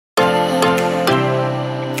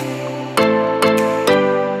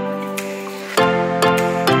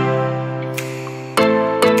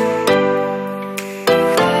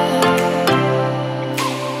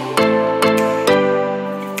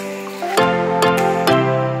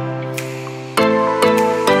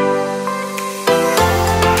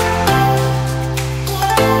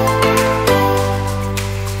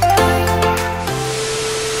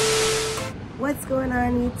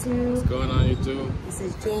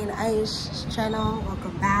and Ice channel.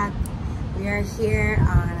 Welcome back. We are here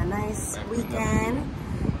on a nice weekend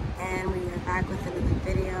and we are back with another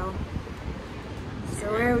video.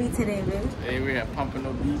 So where are we today, babe? Today we're at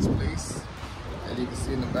Pompano Beach place. As you can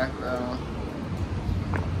see in the background,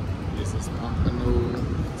 this is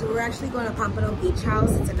Pompano. So we're actually going to Pompano Beach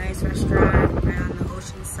House. It's a nice restaurant right on the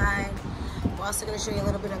ocean side. We're also going to show you a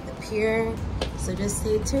little bit of the pier. So just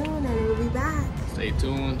stay tuned and we'll be back. Stay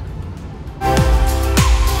tuned.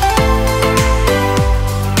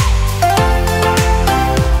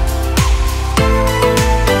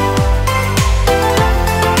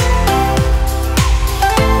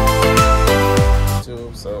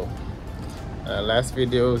 So last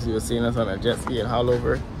videos you were seeing us on a jet ski and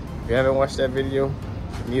Hollover. If you haven't watched that video,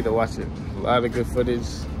 you need to watch it. A lot of good footage,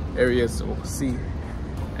 areas to see.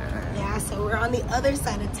 Yeah, so we're on the other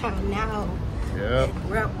side of town now. Yeah.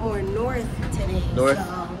 We're up more north today. North.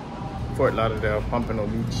 So, Fort Lauderdale, Pompano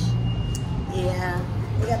Beach. yeah,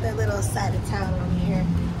 they got their little side of town over here.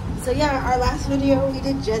 So yeah, our last video we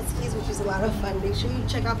did jet skis, which was a lot of fun. Make sure you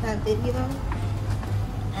check out that video.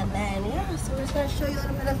 And then yeah, so we're just gonna show you a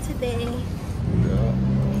little bit of today.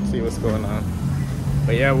 Yeah. See what's going on.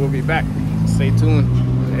 But yeah, we'll be back. Stay tuned.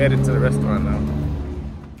 We're headed to the restaurant now.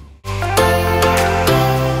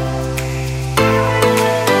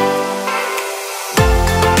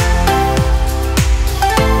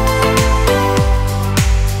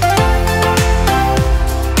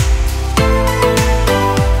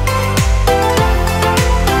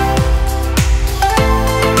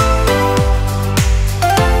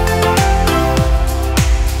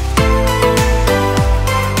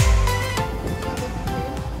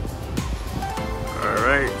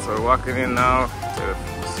 Walking in now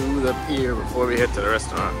to the pier before we head to the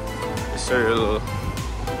restaurant. Just show you a little.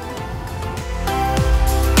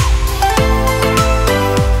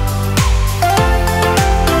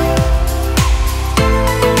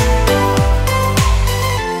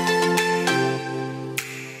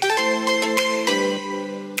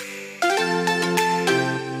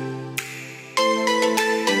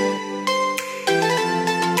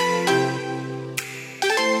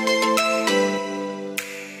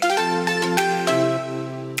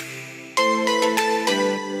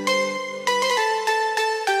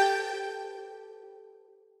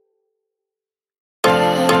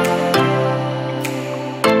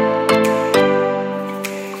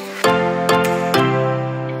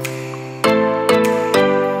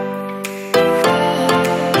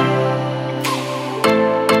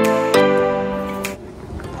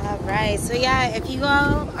 So yeah, if you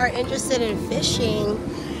all are interested in fishing,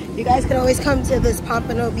 you guys can always come to this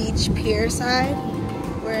Pompano Beach Pier side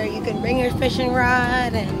where you can bring your fishing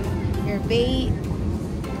rod and your bait.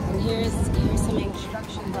 And here's some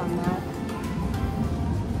instructions on that.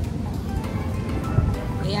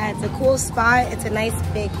 But yeah, it's a cool spot. It's a nice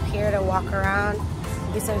big pier to walk around,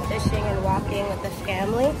 do some fishing and walking with the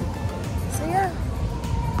family. So yeah,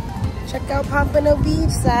 check out Pompano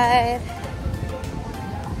Beach side.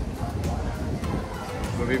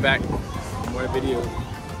 We'll be back. More videos.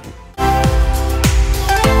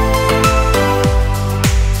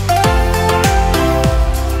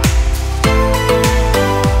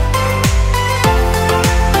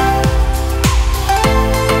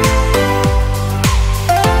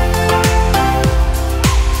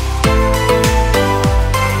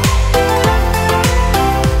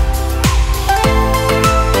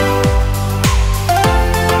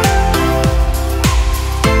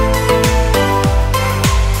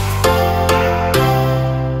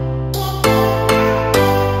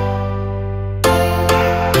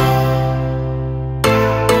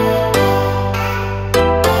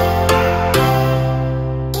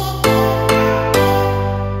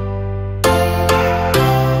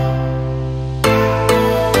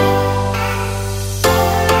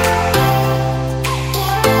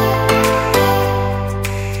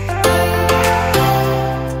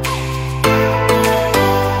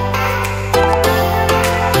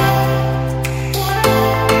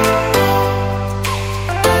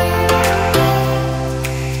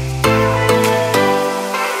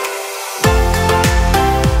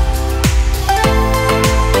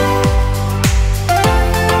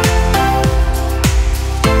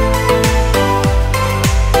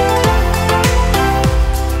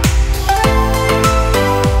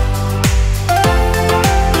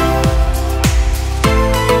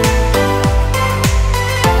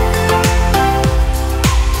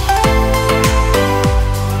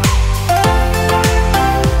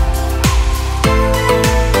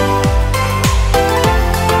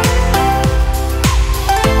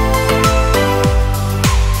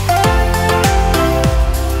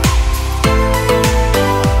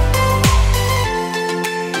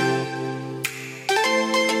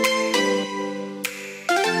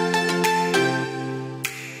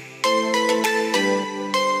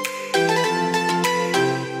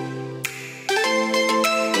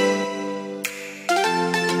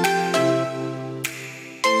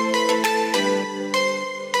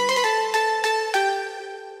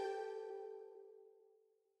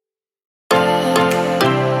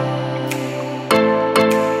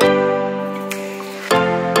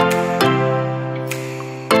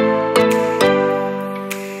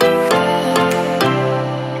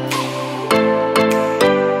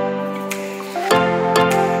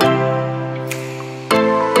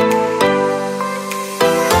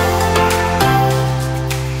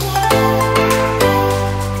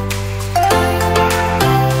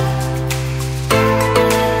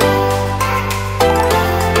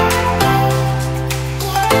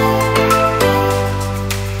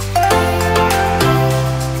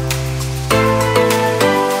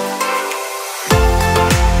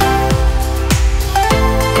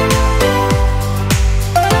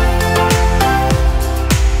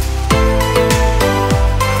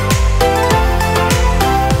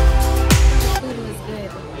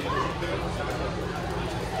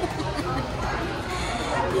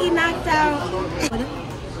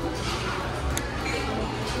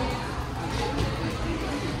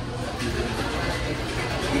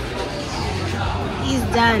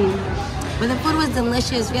 but the food was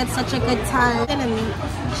delicious. We had such a good time,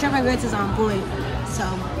 and shrimp and grits is on point. So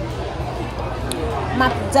I'm gonna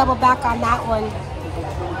have to double back on that one.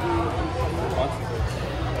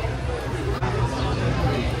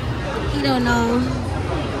 You don't know.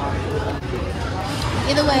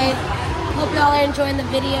 Either way, hope y'all are enjoying the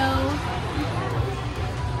video.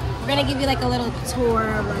 We're gonna give you like a little tour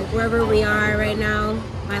of like wherever we are right now.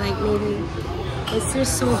 By like maybe, it's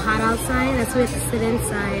just so hot outside, that's why we have to sit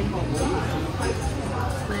inside.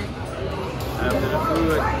 But after the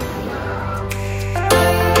food.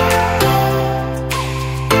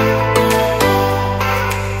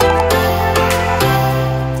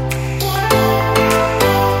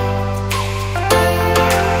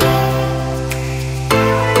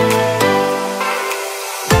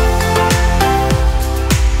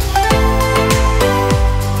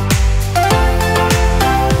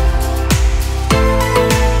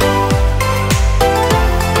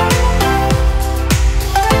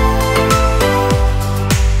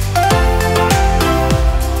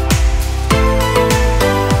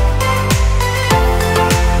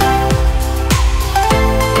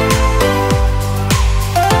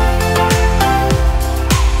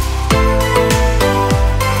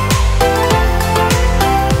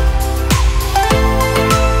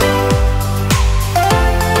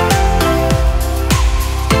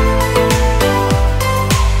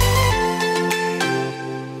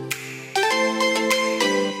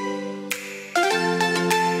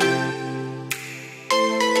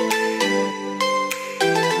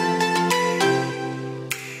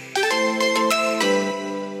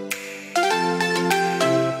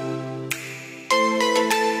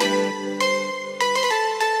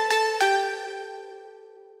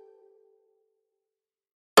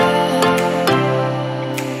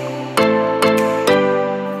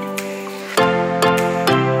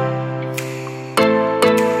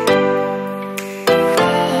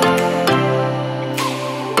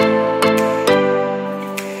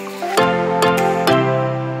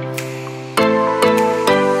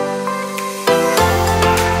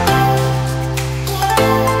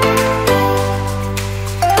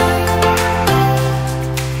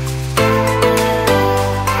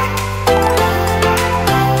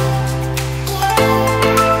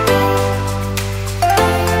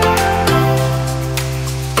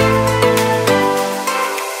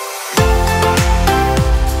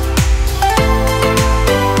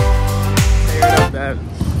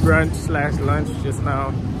 Brunch slash lunch just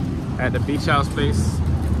now at the beach house place.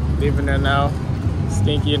 Leaving there now.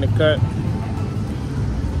 Stinky in the cut.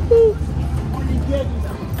 Woo.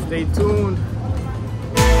 Stay tuned.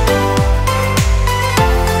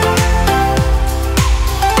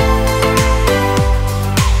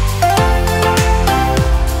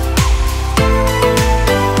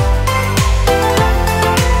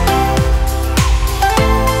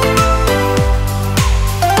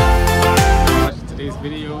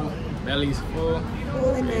 Belly's full.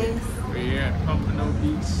 Really nice. We're here at Pompano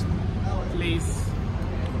Beach place.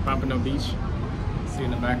 Pompano Beach. See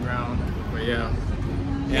in the background. But yeah,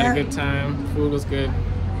 we had a good time. Food was good.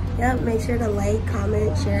 Yep, make sure to like,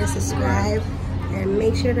 comment, share, subscribe, and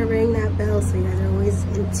make sure to ring that bell so you guys are always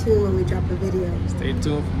in tune when we drop a video. Stay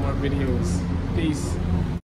tuned for more videos. Peace.